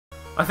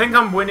I think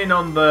I'm winning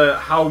on the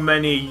how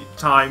many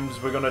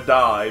times we're gonna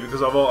die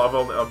because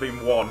I've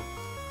been one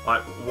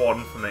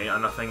for me,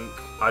 and I think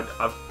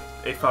I've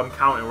if I'm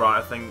counting right,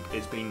 I think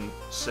it's been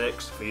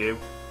 6 for you.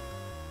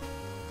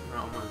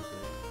 Right on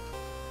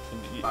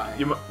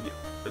You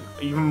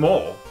even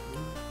more.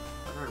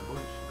 I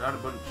died a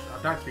bunch.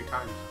 I died 3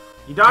 times.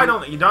 You died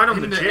on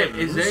the gym.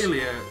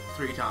 Azalea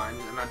 3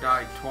 times, and I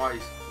died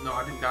twice. No,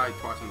 I didn't die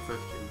twice on the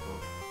first gym, but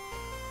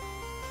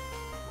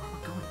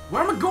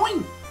where am I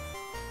going?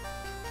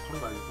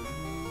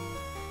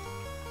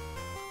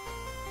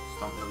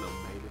 Stop the little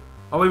baby.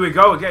 Oh, here we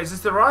go again. Is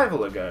this the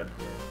rival again?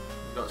 Yeah.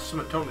 He got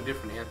something totally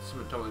different. He had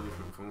something totally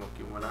different from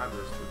when I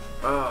was.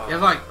 Oh. He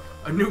has like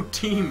a new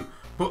team,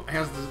 but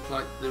has this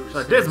like the.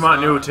 So this is my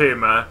new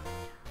team, man.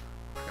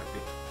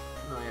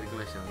 No, he had a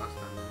Glacier last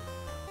time.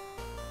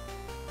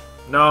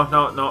 No,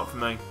 not for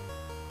me.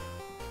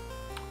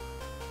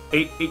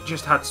 It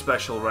just had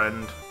special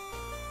rend.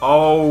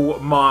 Oh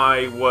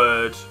my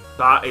word,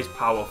 that is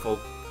powerful.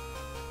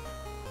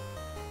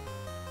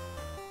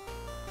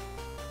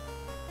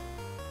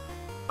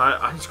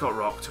 I just got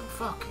rocked.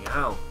 Fucking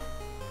hell.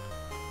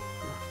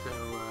 So,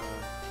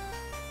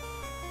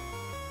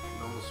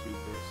 normal speed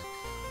discs.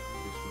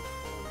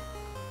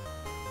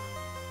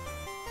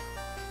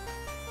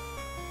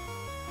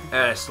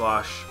 Air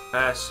slash.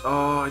 S.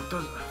 Oh, it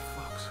does.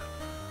 Fuck's sake.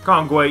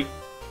 Come on, wait.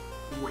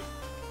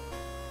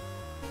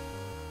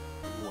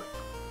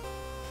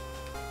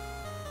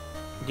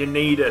 You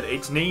need it.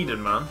 It's needed,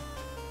 man.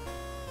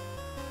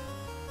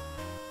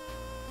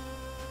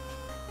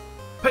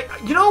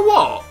 You know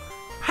what?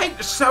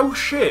 Paint's so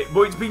shit,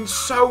 but it's been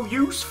so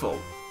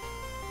useful.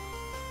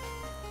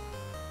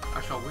 I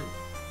shall win.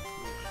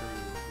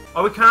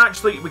 Oh, we can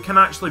actually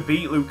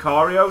beat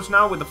Lucario's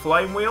now with the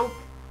flame wheel.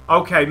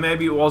 Okay,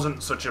 maybe it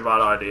wasn't such a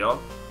bad idea.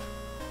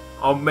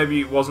 Or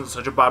maybe it wasn't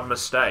such a bad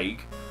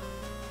mistake.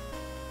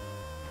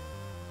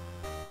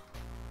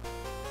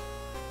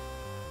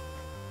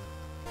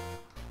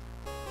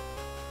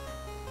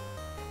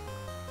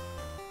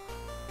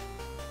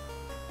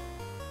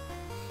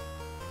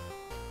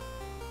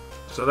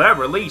 So they're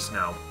released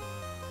now.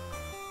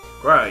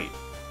 Great.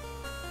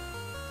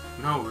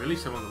 No,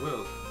 release them on the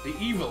world. The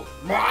evil.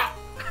 Yeah,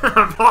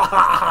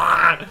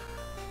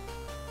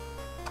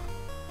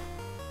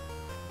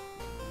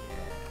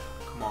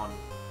 come on.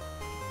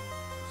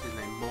 What's his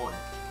name? Morton.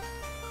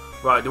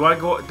 Right, do I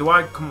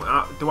come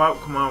out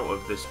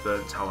of this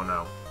burnt tower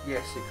now?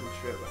 Yes, it comes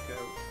straight back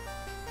out.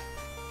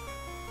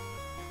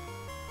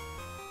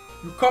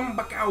 You come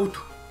back out.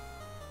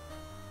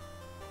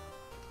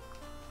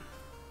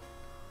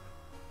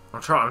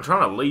 I'm trying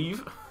to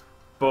leave,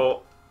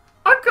 but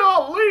I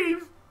can't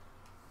leave.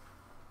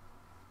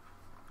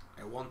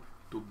 I want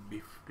to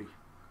be free,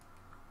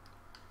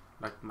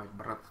 like my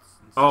brothers and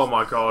sisters. Oh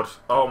my god!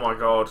 Oh my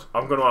god!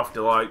 I'm gonna have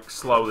to like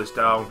slow this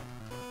down.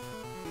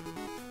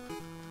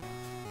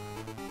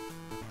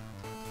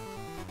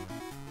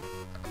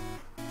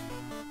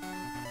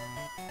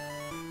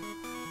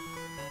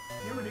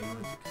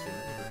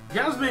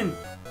 Jasmine!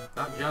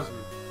 That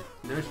Jasmine.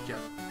 Nurse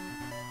Jasmine.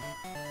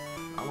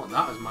 I want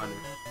that as my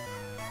nurse.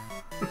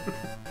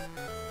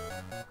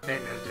 Hey,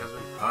 Nurse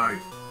Jasmine. Hi.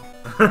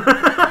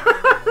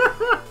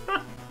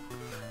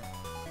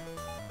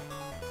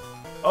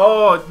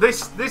 Oh,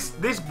 this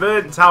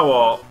burnt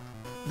tower.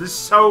 There's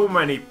so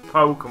many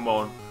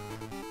Pokemon.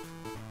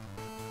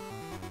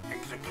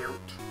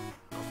 Execute.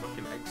 No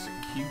fucking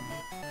execute.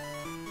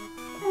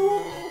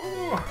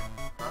 Ooh.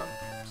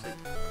 Sick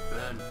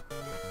burn.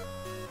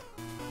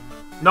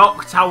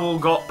 Noctowl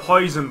got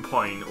poison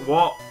point.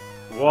 What?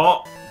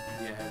 What?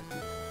 Yeah.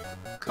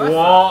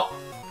 What?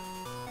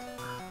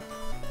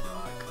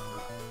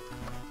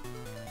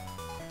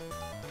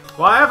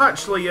 Well, I have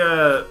actually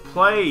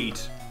played.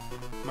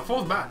 My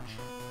 4th badge.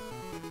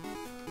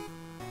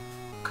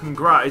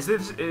 Congrats!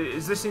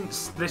 Is this in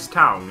this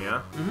town?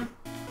 Yeah. Mhm.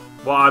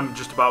 Well, I'm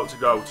just about to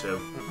go to.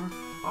 Mhm.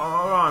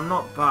 Oh, I'm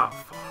not that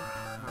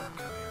far.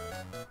 Okay.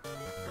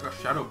 I got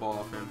Shadow Ball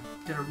off him.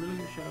 Did I really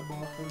get Shadow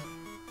Ball off him?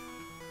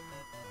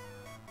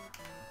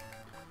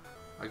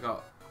 I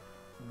got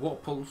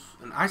Water Pulse,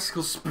 an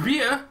Icicle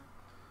Spear.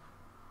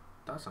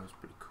 That sounds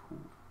pretty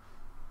cool.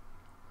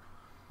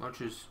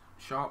 Launches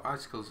sharp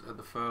icicles at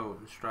the foe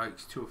and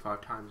strikes 2 or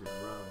 5 times in a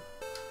row.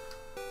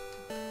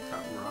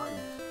 That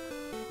rhymes.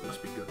 It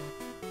must be good.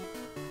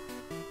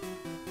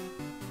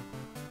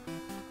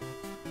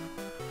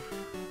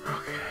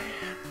 Okay.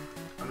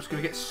 I'm just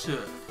gonna get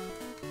Surf.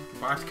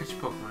 But I have to catch a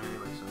Pokemon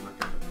anyway, so I might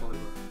get a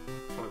Poliwhirl.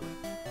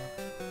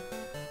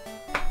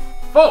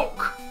 Fuck!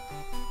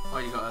 Oh,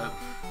 you got a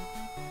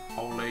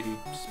old lady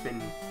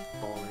spin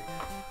bally.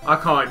 I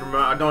can't even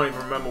remember. I don't even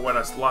remember when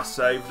I last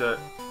saved it.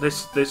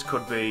 This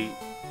could be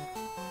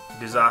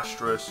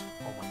disastrous.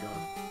 Oh my god.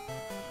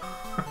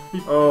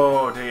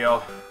 Oh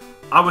dear.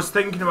 I was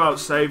thinking about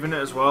saving it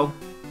as well.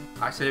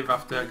 I save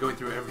after going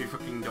through every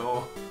fucking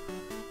door.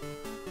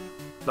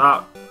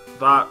 That's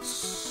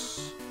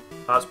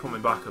put me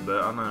back a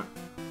bit, hasn't it?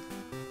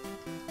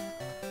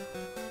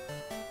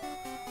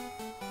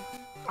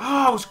 Oh,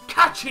 Oh, I was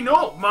catching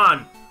up,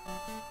 man.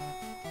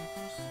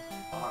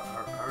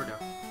 Arda.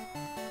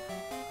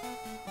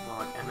 More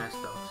like MS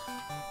dogs.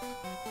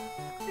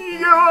 You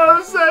get what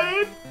I'm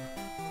saying?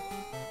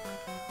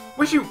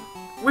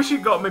 Wish you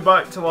got me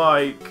back to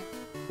like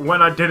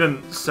when I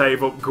didn't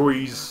save up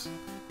Gui's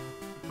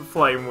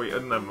flame wheat.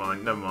 Never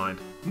mind.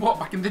 What,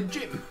 back in the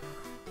gym?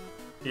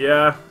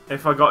 Yeah,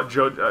 if I got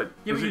judged. Yeah,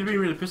 but you'd be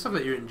really pissed off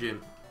that you're in gym.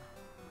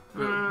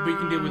 But you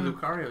can deal with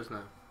Lucarios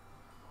now.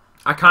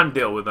 I can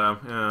deal with them.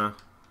 Yeah.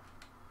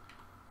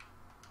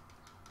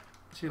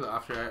 See,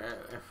 look,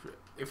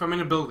 if I'm in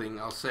a building,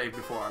 I'll save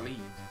before I leave.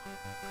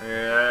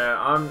 Yeah,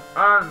 I'm.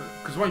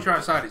 Because once you're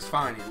outside, it's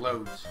fine. It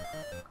loads.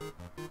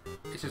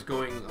 It's just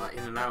going like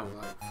in and out,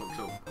 like fucks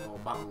up all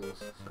battles.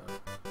 So.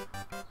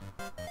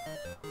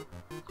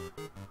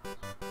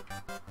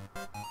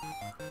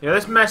 Yeah,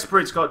 this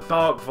Mesprit's got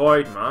Dark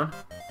Void, man.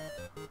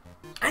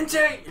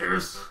 Ente!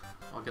 Yes!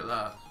 I'll get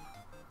that.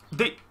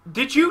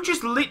 Did you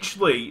just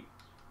literally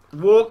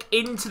walk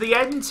into the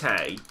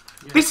Entei?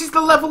 Yeah. This is the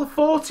level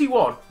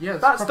 41. Yeah,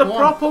 that's the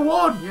proper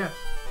one. Yeah.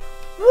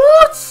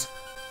 What?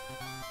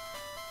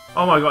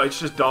 Oh my god, it's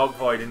just Dark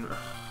Void in.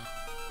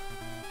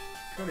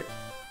 Got it.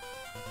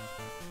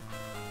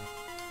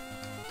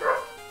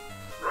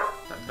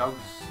 That dog's.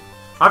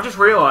 I've just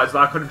realised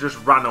that I could have just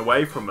ran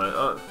away from it.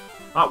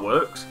 That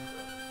works.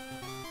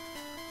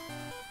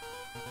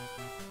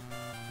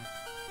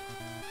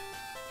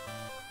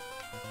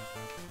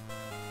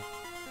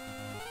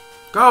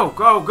 Go,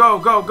 go, go,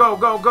 go, go,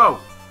 go, go!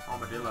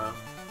 Armadillo.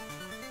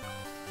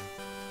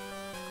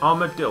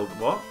 Armadillo,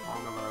 what?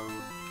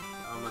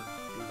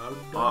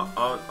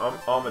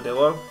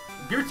 Armadillo?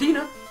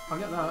 Giratina! I'll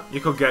get that.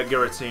 You could get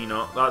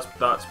Giratina.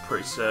 That's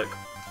pretty sick.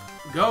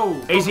 Go!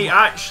 Is he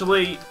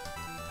actually...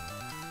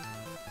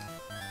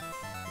 Oh,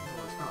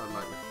 it's not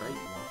like the fake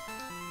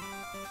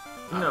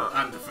one. No.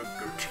 And the fake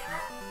Giratina.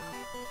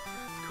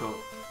 Cool.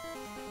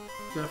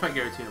 The fake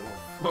Giratina one.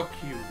 Fuck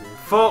you, dude.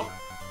 Fuck.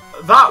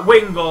 That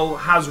Wingull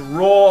has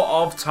Roar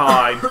of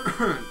Time.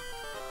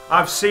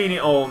 I've seen it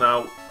all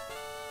now.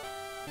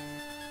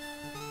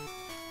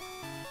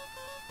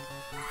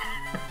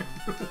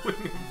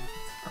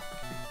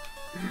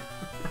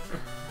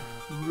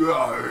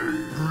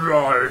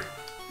 Right.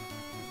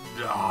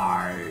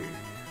 Die.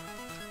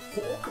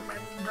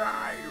 Pokémon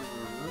die.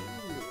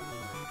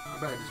 I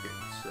better just get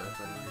surf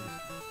anyways.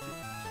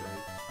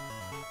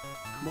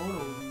 Come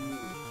on.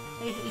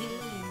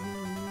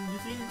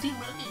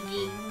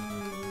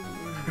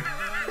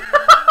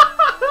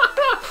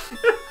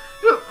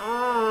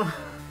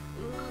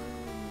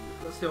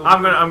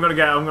 I'm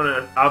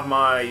gonna have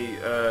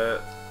my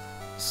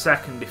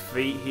second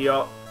defeat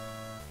here.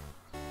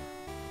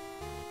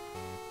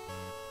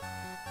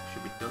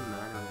 Should be done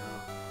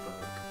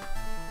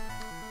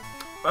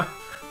now.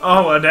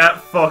 Oh, and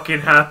that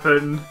fucking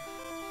happened.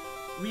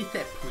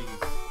 Reset, please,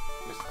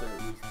 Mr.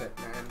 Reset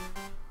Man.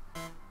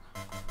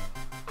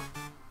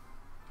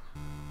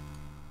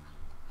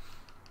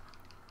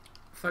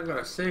 Thank God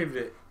I saved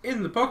it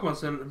in the Pokemon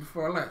Center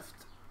before I left.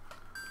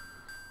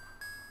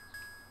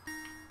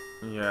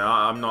 Yeah,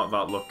 I'm not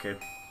that lucky.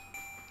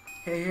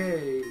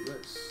 Hey,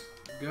 let's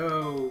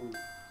go,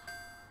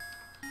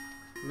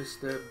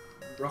 Mr.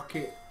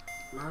 Rocket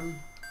Man.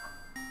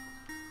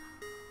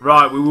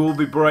 Right, we will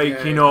be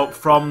breaking Yeah. up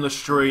from the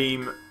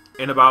stream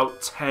in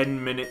about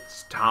 10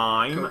 minutes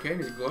time. Cocaine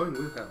is glowing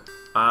with health.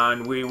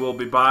 And we will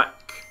be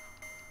back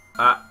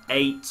at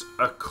 8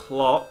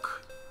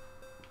 o'clock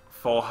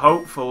for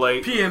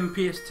hopefully... PM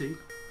PST.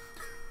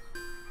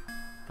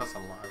 That's a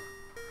lie.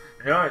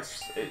 Yeah,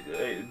 it's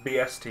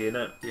BST,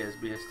 innit? Yeah, it's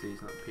BST,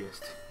 it's not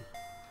PST.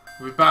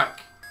 We're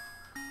back.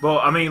 But,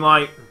 I mean,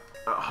 like,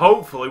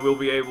 hopefully we'll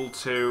be able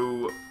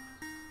to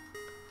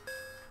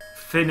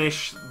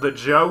finish the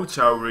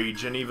Johto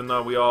region, even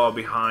though we are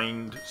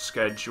behind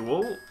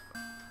schedule.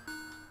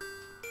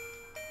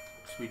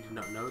 So we did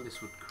not know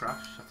this would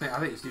crash. I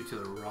think it's due to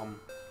the ROM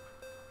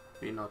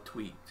being all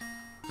tweaked.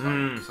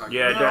 It's like,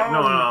 Yeah,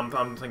 no!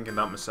 I'm thinking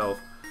that myself.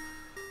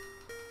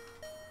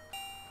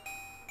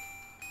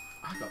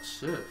 I got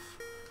surf.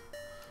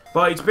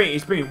 But it's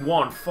been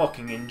one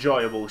fucking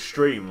enjoyable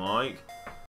stream, like.